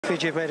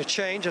Fiji have made a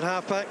change at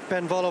halfback.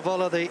 Ben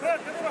Volavola, the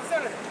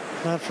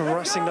man from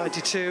Racing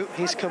 92,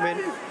 he's come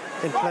in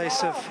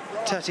place of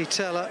Tati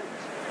Tella.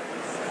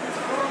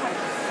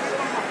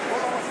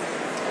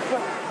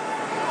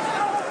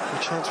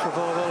 A chance for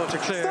Volavola to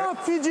clear.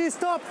 Stop, Fiji,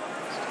 stop!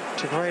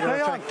 To greater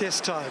effect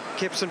this time.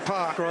 Gibson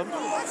Park run. Go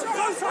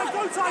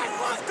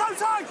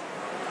side!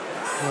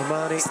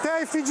 Nomani.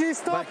 Stay, Fiji,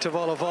 stop! Back to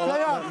Volavola.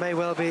 That may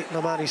well be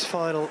Nomani's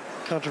final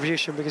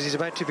contribution because he's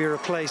about to be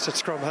replaced at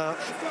scrum half.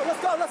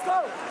 Let's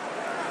go!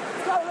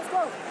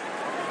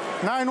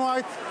 9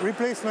 wide,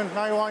 replacement,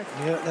 9 wide.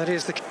 Yeah, that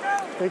is the...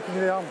 Taking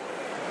it down.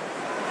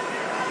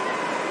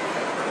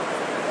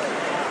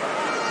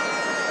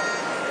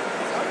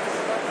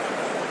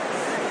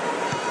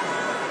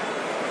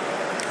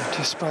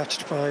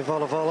 Dispatched by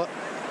Volavola.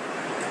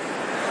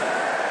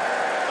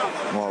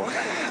 Wow,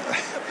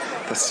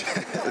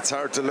 it's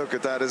hard to look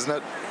at that, isn't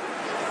it?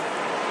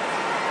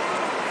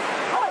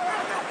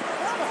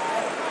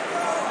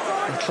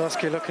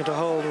 McCluskey looking to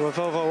hold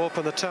Ravovo up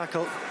on the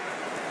tackle.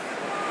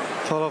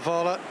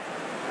 Volavola,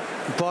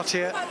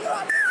 Bottia.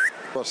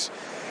 But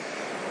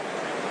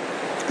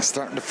it's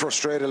starting to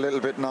frustrate a little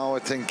bit now. I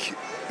think,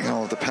 you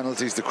know, the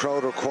penalties, the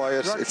crowd are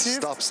quiet. It's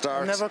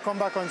stop-start. Never come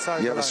back on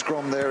side. You have a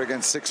scrum there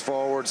against 6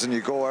 forwards and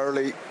you go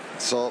early.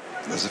 So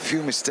there's a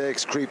few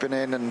mistakes creeping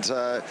in, and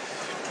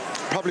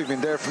probably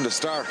been there from the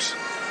start.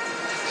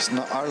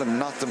 Ireland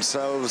not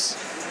themselves,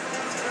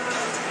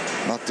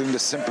 not doing the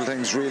simple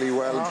things really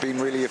well, being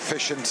really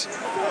efficient.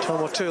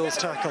 Tom O'Toole's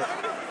tackle.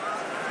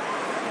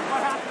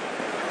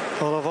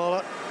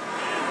 Volavola.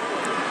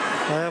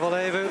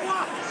 Volavola.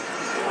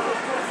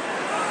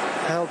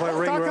 Held by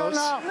Ringrose.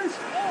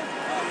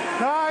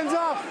 Hands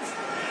up.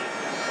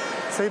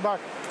 Stay back.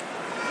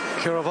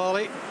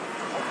 Kuravali.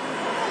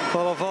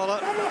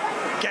 Volavola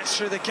gets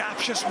through the gap,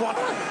 just one.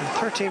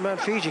 13-man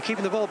Fiji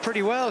keeping the ball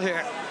pretty well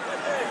here.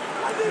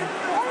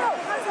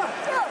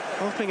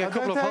 Opening a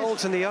couple of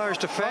holes in the Irish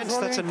defence.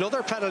 That's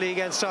another penalty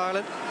against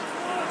Ireland.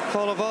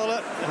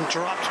 Volavola and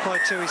dropped by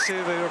Tui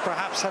Subu, who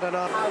perhaps had an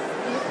eye.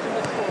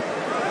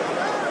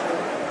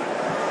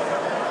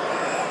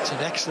 It's an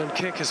excellent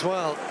kick as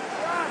well.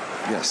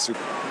 Yes.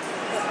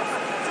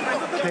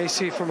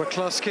 Casey from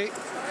McCluskey.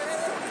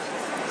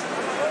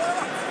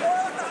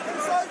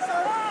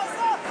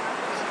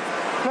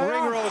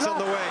 Ringrose on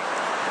the way.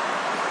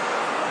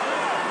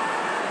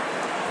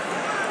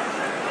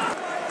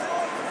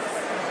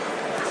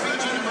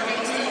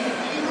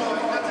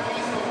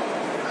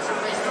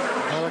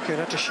 Malaku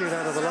had to shoot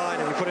out of the line,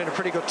 and he put in a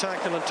pretty good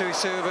tackle on Tui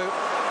Subu.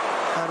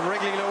 And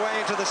wriggling away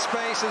into the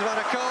space is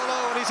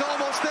Vanakolo, and he's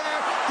almost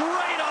there.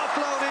 Great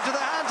offload into the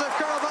hands of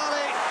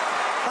Kuravali,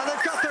 and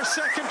they've got their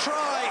second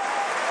try.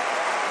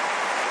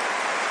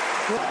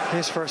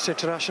 His first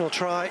international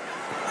try.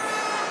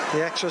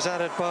 The extras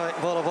added by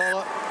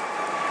Volavola.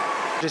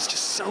 It's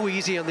just so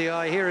easy on the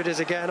eye. Here it is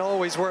again,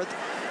 always worth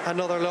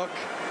another look.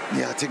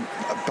 Yeah, I think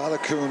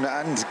Balakoon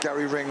and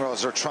Gary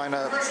Ringrose are trying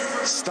to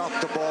stop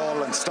the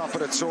ball and stop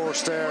it at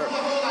source there.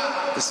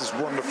 This is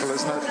wonderful,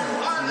 isn't it?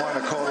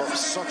 Wainakola,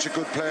 such a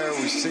good player.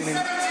 We've seen him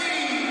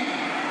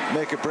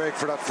make a break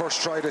for that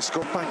first try to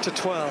score. Back to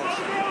 12.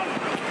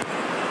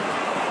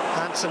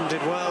 Hansen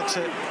did well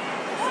to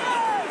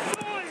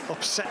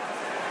upset.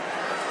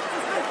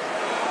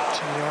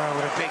 Yara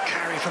with a big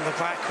carry from the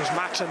back was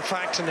Max in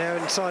fact, and now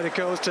inside it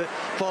goes to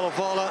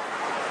Volavola.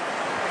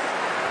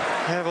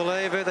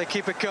 Volavola, they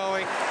keep it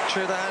going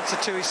through the hands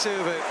of Tui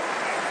Subu.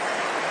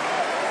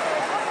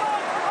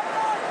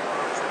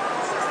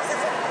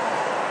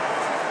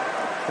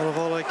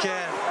 Volavola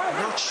again.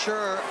 I'm not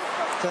sure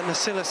that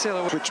Nasila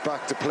Silla will switch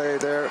back to play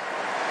there.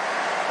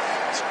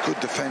 It's good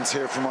defence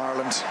here from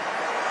Ireland.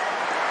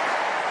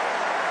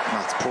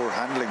 That's poor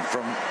handling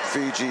from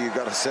Fiji, you've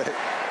got to say.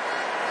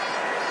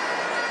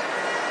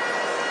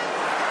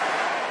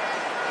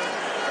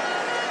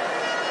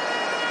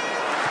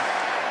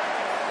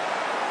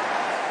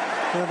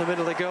 In the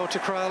middle they go to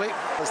Crowley.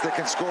 As they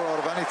can score out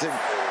of anything,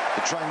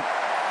 to try and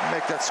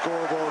make that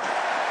scoreboard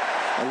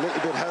a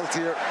little bit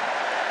healthier.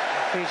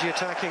 Fiji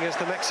attacking as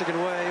the Mexican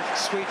wave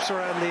sweeps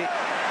around the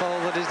hole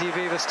that is the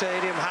Aviva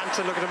Stadium.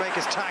 Hansen looking to make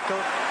his tackle.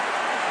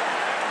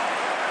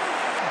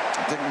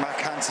 I think Mac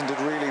Hansen did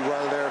really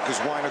well there because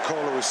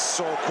Wainakola was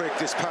so quick,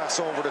 this pass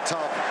over the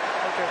top.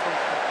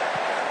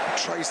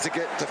 Tries to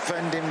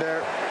defend him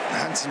there.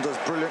 Hansen does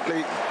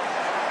brilliantly.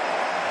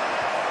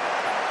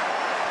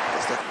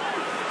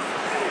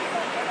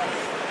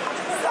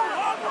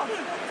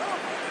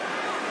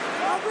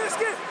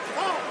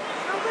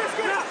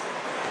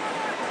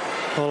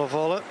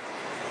 Volavola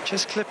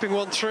just clipping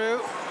one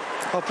through.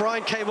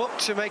 O'Brien came up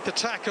to make the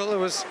tackle. It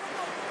was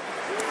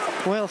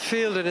well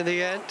fielded in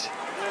the end.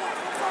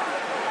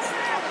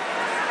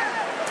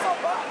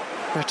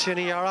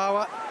 Martini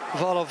Yarawa,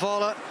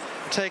 Volavola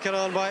taken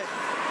on by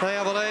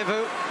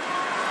Nayavalevu.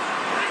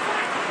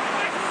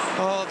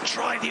 Oh,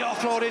 tried the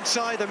offload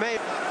inside the main.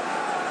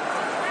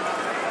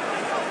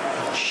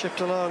 Shipped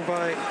along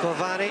by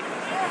Bovani.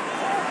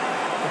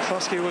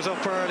 McCluskey was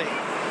up early,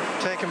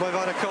 taken by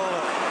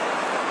Vanakola.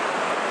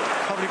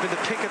 probably been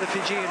the pick of the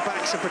Fijian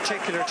backs in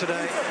particular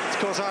today. It's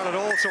caused Ireland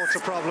all sorts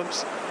of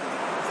problems.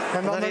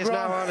 And that is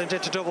now Ireland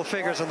into double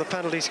figures on the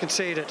penalties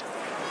conceded.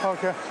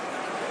 Okay.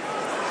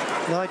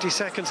 90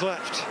 seconds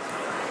left.